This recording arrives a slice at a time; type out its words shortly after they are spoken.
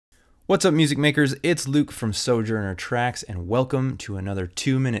What's up, music makers? It's Luke from Sojourner Tracks, and welcome to another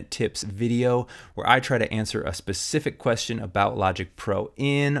 2-minute tips video where I try to answer a specific question about Logic Pro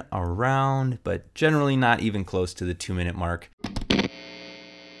in, around, but generally not even close to the 2-minute mark.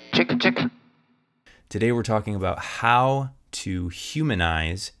 Chicken. Today we're talking about how to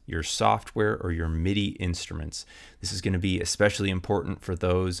humanize your software or your MIDI instruments. This is going to be especially important for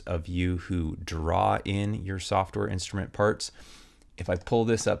those of you who draw in your software instrument parts. If I pull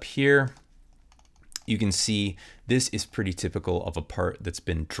this up here, you can see this is pretty typical of a part that's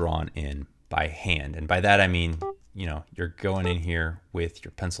been drawn in by hand. And by that I mean, you're going in here with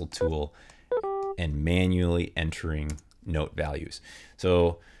your pencil tool and manually entering note values.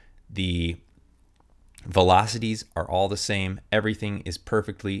 So the velocities are all the same. Everything is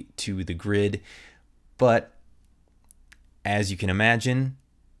perfectly to the grid. But as you can imagine,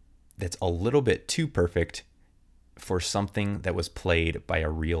 that's a little bit too perfect for something that was played by a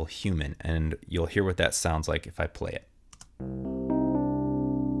real human. And you'll hear what that sounds like if I play it.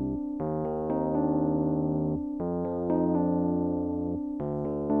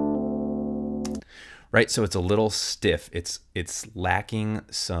 Right, so it's a little stiff. It's lacking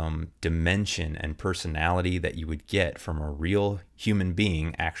some dimension and personality that you would get from a real human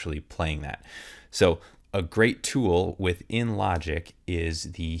being actually playing that. So a great tool within Logic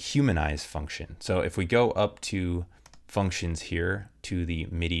is the Humanize function. So if we go up to functions here to the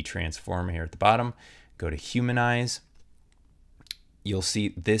MIDI transform here at the bottom, go to Humanize, you'll see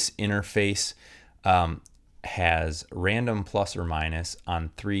this interface has random plus or minus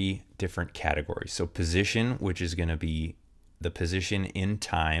on 3 different categories. So position, which is going to be the position in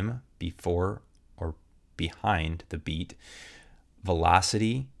time before or behind the beat.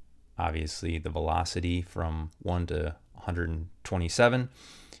 Velocity, obviously the velocity from 1 to 127,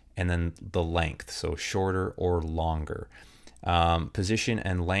 and then the length, so shorter or longer. Position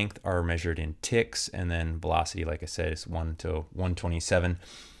and length are measured in ticks, and then velocity, like I said, is 1 to 127.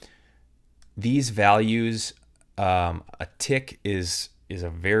 These values, a tick is a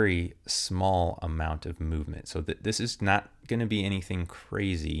very small amount of movement, so this is not going to be anything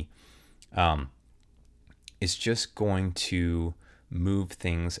crazy. It's just going to move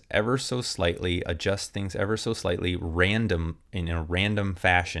things ever so slightly, adjust things ever so slightly, in a random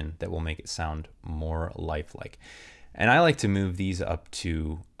fashion that will make it sound more lifelike. And I like to move these up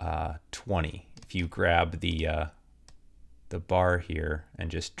to 20. If you grab the bar here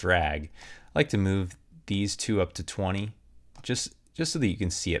and just drag, I like to move these two up to 20, just so that you can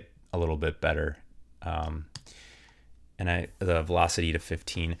see it a little bit better. And the velocity to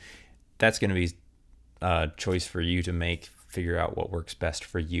 15. That's going to be a choice for you to make. Figure out what works best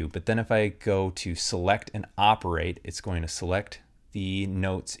for you. But then if I go to select and operate, it's going to select the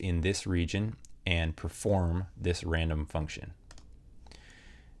notes in this region and perform this random function.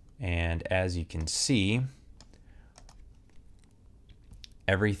 And as you can see,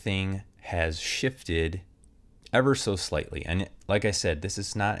 everything has shifted ever so slightly. And like I said, this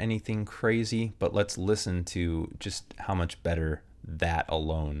is not anything crazy, but let's listen to just how much better that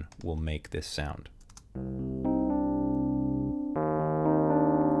alone will make this sound.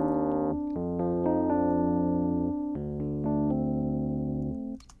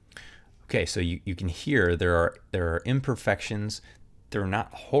 Okay, so you can hear there are imperfections. They're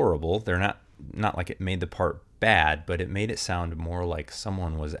not horrible. They're not like it made the part bad, but it made it sound more like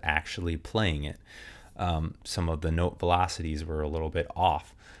someone was actually playing it. Some of the note velocities were a little bit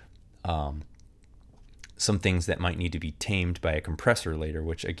off. Some things that might need to be tamed by a compressor later,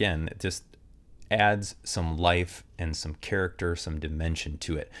 which again, it just adds some life and some character, some dimension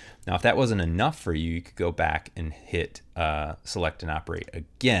to it. Now, if that wasn't enough for you, you could go back and hit select and operate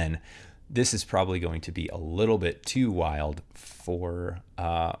again. This is probably going to be a little bit too wild for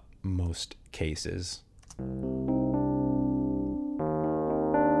most cases.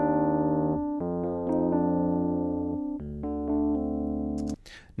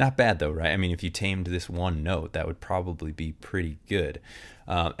 Not bad though, right? I mean, if you tamed this one note, that would probably be pretty good.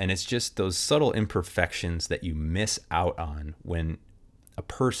 And it's just those subtle imperfections that you miss out on when a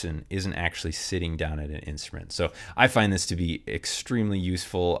person isn't actually sitting down at an instrument. So I find this to be extremely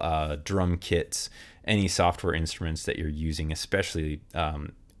useful. Drum kits, any software instruments that you're using, especially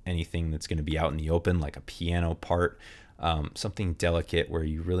anything that's going to be out in the open, like a piano part, something delicate where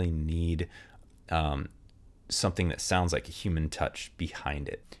you really need something that sounds like a human touch behind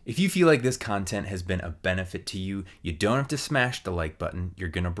it. If you feel like this content has been a benefit to you, you don't have to smash the like button. You're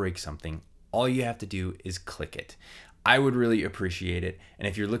going to break something. All you have to do is click it. I would really appreciate it. And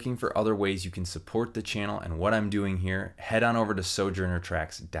if you're looking for other ways you can support the channel and what I'm doing here, head on over to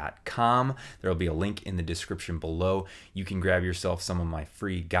sojournertracks.com. There'll be a link in the description below. You can grab yourself some of my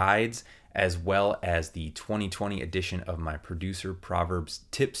free guides, as well as the 2020 edition of my Producer Proverbs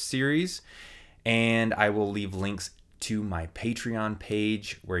Tips series. And I will leave links to my Patreon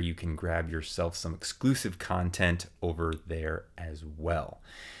page where you can grab yourself some exclusive content over there as well.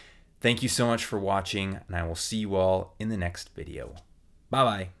 Thank you so much for watching, and I will see you all in the next video.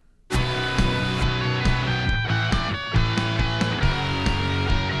 Bye-bye.